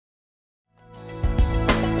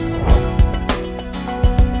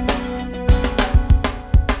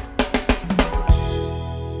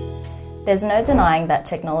There's no denying that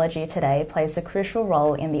technology today plays a crucial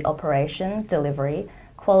role in the operation, delivery,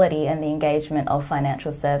 quality and the engagement of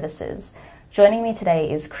financial services. Joining me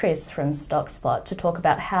today is Chris from StockSpot to talk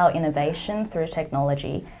about how innovation through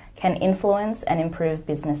technology can influence and improve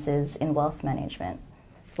businesses in wealth management.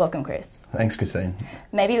 Welcome, Chris. Thanks, Christine.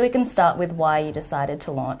 Maybe we can start with why you decided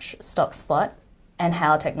to launch StockSpot and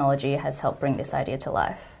how technology has helped bring this idea to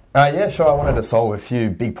life. Yeah, sure. I wanted to solve a few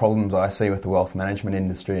big problems I see with the wealth management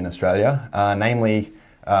industry in Australia. Namely,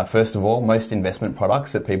 first of all, most investment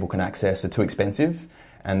products that people can access are too expensive,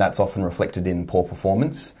 and that's often reflected in poor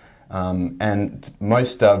performance. And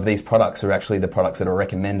most of these products are actually the products that are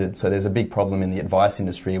recommended. So there's a big problem in the advice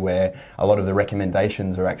industry where a lot of the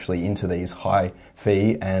recommendations are actually into these high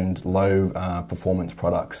fee and low performance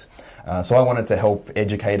products. So I wanted to help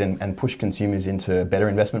educate and push consumers into better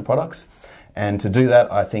investment products. And to do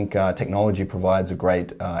that, I think technology provides a great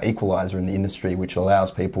equaliser in the industry, which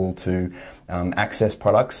allows people to access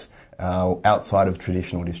products outside of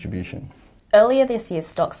traditional distribution. Earlier this year,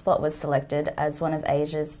 StockSpot was selected as one of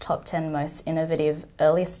Asia's top 10 most innovative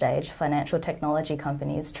early-stage financial technology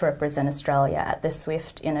companies to represent Australia at the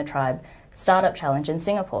Swift Inner Tribe Startup Challenge in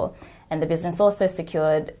Singapore. And the business also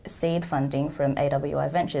secured seed funding from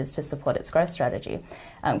AWI Ventures to support its growth strategy.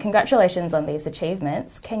 Congratulations on these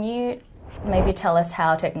achievements. Can you maybe tell us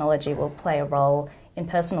how technology will play a role in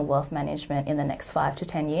personal wealth management in the next 5 to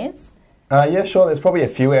 10 years? Yeah, sure. There's probably a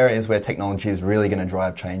few areas where technology is really going to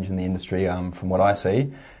drive change in the industry from what I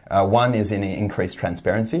see. One is in increased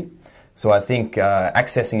transparency. So I think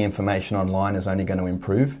accessing information online is only going to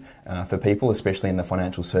improve for people, especially in the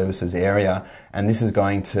financial services area. And this is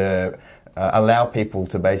going to allow people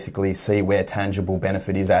to basically see where tangible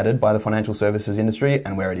benefit is added by the financial services industry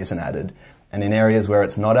and where it isn't added. And in areas where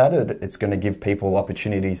it's not added, it's going to give people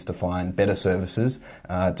opportunities to find better services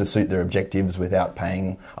to suit their objectives without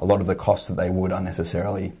paying a lot of the costs that they would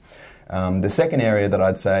unnecessarily. The second area that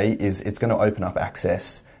I'd say is it's going to open up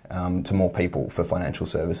access to more people for financial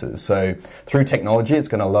services. So through technology, it's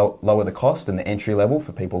going to lower the cost and the entry level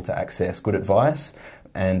for people to access good advice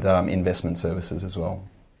and investment services as well.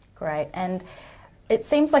 Great. And it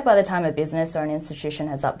seems like by the time a business or an institution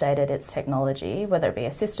has updated its technology, whether it be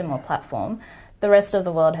a system or platform, the rest of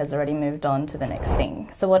the world has already moved on to the next thing.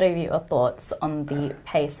 So what are your thoughts on the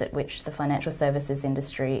pace at which the financial services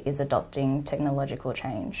industry is adopting technological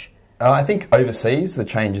change? I think overseas the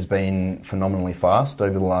change has been phenomenally fast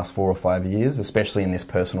over the last 4 or 5 years, especially in this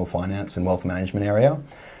personal finance and wealth management area.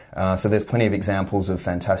 So there's plenty of examples of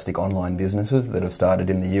fantastic online businesses that have started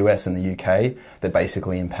in the US and the UK that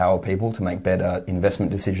basically empower people to make better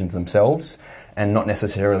investment decisions themselves and not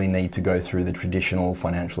necessarily need to go through the traditional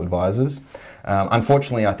financial advisors.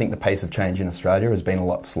 Unfortunately, I think the pace of change in Australia has been a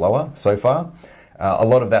lot slower so far. A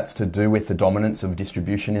lot of that's to do with the dominance of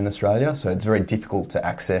distribution in Australia, so it's very difficult to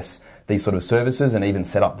access these sort of services and even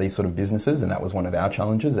set up these sort of businesses, and that was one of our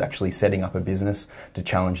challenges, actually setting up a business to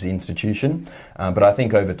challenge the institution. But I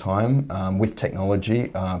think over time, with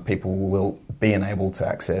technology, people will be enabled to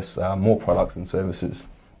access more products and services.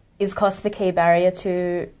 Is cost the key barrier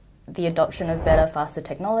to the adoption of better, faster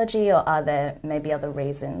technology, or are there maybe other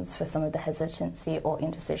reasons for some of the hesitancy or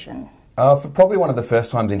indecision? For probably one of the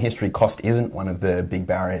first times in history, cost isn't one of the big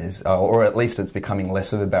barriers, or at least it's becoming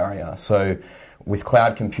less of a barrier. So with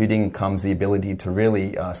cloud computing comes the ability to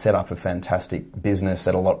really set up a fantastic business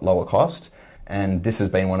at a lot lower cost. And this has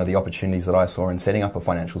been one of the opportunities that I saw in setting up a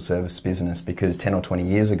financial service business, because 10 or 20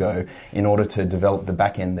 years ago, in order to develop the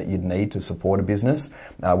back end that you'd need to support a business,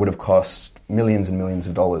 would have cost millions and millions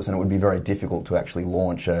of dollars, and it would be very difficult to actually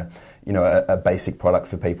launch a basic product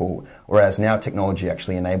for people, whereas now technology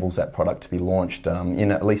actually enables that product to be launched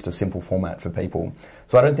in at least a simple format for people.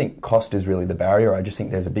 So I don't think cost is really the barrier. I just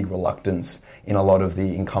think there's a big reluctance in a lot of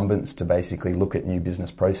the incumbents to basically look at new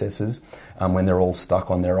business processes when they're all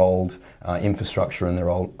stuck on their old infrastructure and their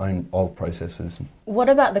old processes. What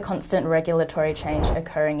about the constant regulatory change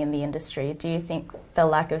occurring in the industry? Do you think the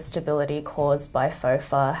lack of stability caused by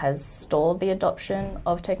FOFA has stalled the adoption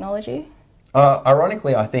of technology?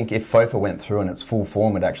 Ironically, I think if FOFA went through in its full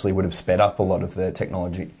form, it actually would have sped up a lot of the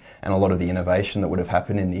technology and a lot of the innovation that would have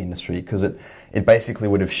happened in the industry, because it basically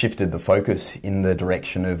would have shifted the focus in the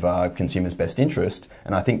direction of consumers' best interest,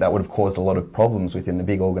 and I think that would have caused a lot of problems within the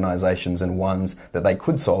big organisations and ones that they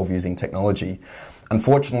could solve using technology.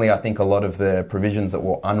 Unfortunately, I think a lot of the provisions that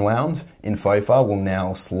were unwound in FOFA will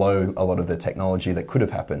now slow a lot of the technology that could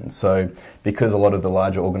have happened. So because a lot of the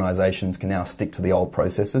larger organisations can now stick to the old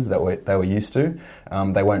processes that they were used to,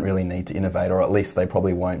 they won't really need to innovate, or at least they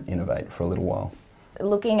probably won't innovate for a little while.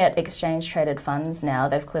 Looking at exchange-traded funds now,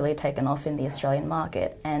 they've clearly taken off in the Australian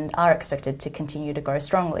market and are expected to continue to grow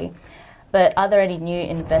strongly. But are there any new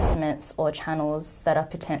investments or channels that are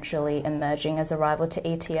potentially emerging as a rival to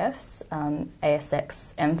ETFs?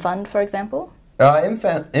 ASX M Fund, for example? M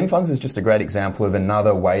Funds is just a great example of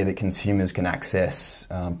another way that consumers can access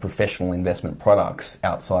professional investment products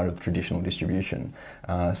outside of traditional distribution.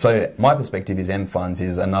 So my perspective is M Funds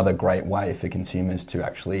is another great way for consumers to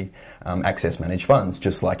actually access managed funds,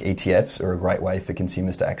 just like ETFs are a great way for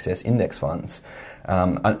consumers to access index funds.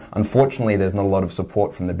 Unfortunately, there's not a lot of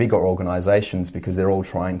support from the bigger organisations because they're all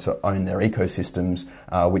trying to own their ecosystems,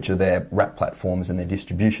 which are their wrap platforms and their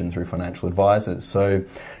distribution through financial advisors. So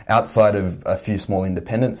outside of a few small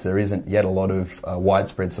independents, there isn't yet a lot of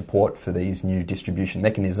widespread support for these new distribution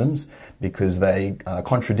mechanisms because they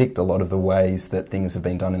contradict a lot of the ways that things have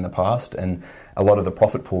been done in the past and a lot of the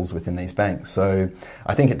profit pools within these banks. So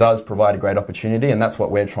I think it does provide a great opportunity, and that's what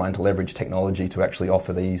we're trying to leverage technology to actually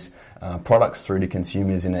offer these products through to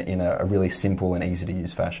consumers in a really simple and easy to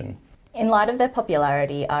use fashion. In light of their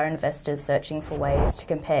popularity, are investors searching for ways to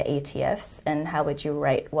compare ETFs, and how would you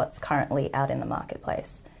rate what's currently out in the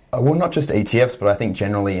marketplace? Well, not just ETFs, but I think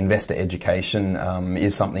generally investor education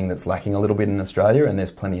is something that's lacking a little bit in Australia, and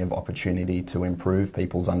there's plenty of opportunity to improve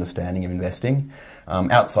people's understanding of investing.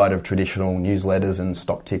 Outside of traditional newsletters and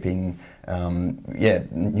stock tipping,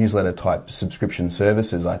 newsletter type subscription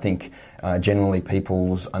services, I think generally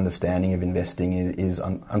people's understanding of investing is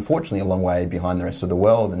unfortunately a long way behind the rest of the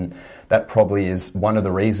world, and that probably is one of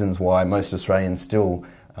the reasons why most Australians still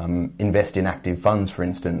invest in active funds, for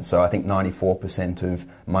instance. So I think 94% of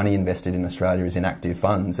money invested in Australia is in active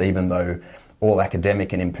funds, even though all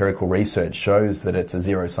academic and empirical research shows that it's a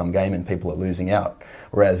zero-sum game and people are losing out.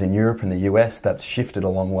 Whereas in Europe and the US, that's shifted a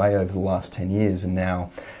long way over the last 10 years, and now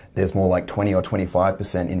there's more like 20 or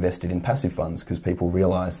 25% invested in passive funds because people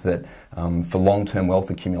realise that for long-term wealth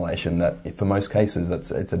accumulation, that for most cases,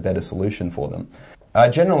 it's a better solution for them.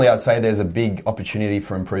 Generally, I'd say there's a big opportunity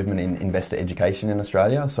for improvement in investor education in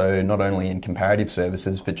Australia, so not only in comparative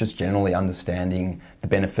services, but just generally understanding the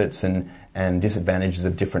benefits and disadvantages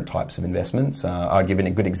of different types of investments. I'd give a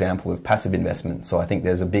good example of passive investment. So I think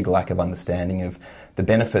there's a big lack of understanding of the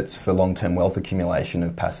benefits for long-term wealth accumulation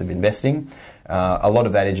of passive investing. A lot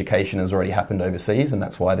of that education has already happened overseas, and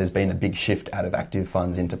that's why there's been a big shift out of active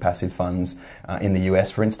funds into passive funds in the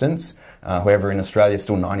US, for instance. However, in Australia,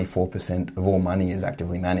 still 94% of all money is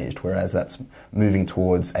actively managed, whereas that's moving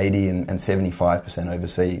towards 80 and 75%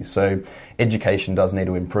 overseas. So education does need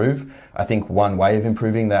to improve. I think one way of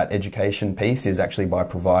improving that education piece is actually by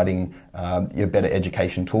providing better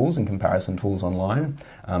education tools and comparison tools online.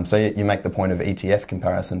 So you make the point of ETF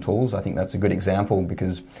comparison tools. I think that's a good example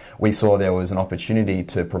because we saw there was an opportunity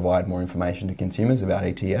to provide more information to consumers about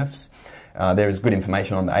ETFs. There is good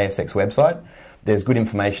information on the ASX website. There's good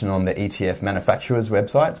information on the ETF manufacturers'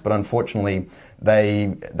 websites, but unfortunately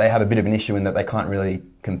they have a bit of an issue in that they can't really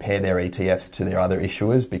compare their ETFs to their other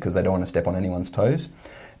issuers because they don't want to step on anyone's toes.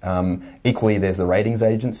 Equally, there's the ratings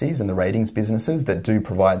agencies and the ratings businesses that do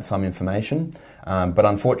provide some information, but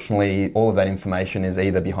unfortunately all of that information is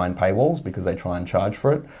either behind paywalls because they try and charge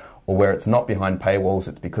for it, or where it's not behind paywalls,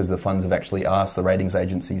 it's because the funds have actually asked the ratings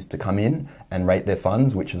agencies to come in and rate their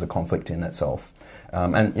funds, which is a conflict in itself.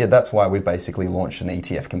 That's why we've basically launched an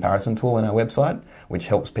ETF comparison tool on our website, which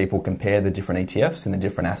helps people compare the different ETFs in the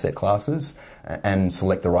different asset classes and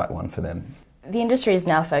select the right one for them. The industry is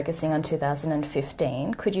now focusing on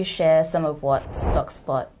 2015. Could you share some of what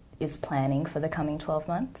StockSpot is planning for the coming 12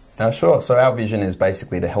 months? Sure. So our vision is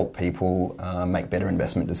basically to help people make better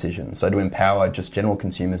investment decisions. So to empower just general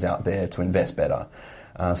consumers out there to invest better.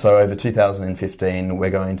 So over 2015,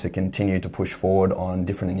 we're going to continue to push forward on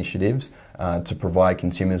different initiatives to provide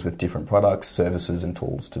consumers with different products, services and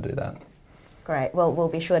tools to do that. Great. Well, we'll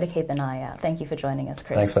be sure to keep an eye out. Thank you for joining us,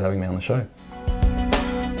 Chris. Thanks for having me on the show.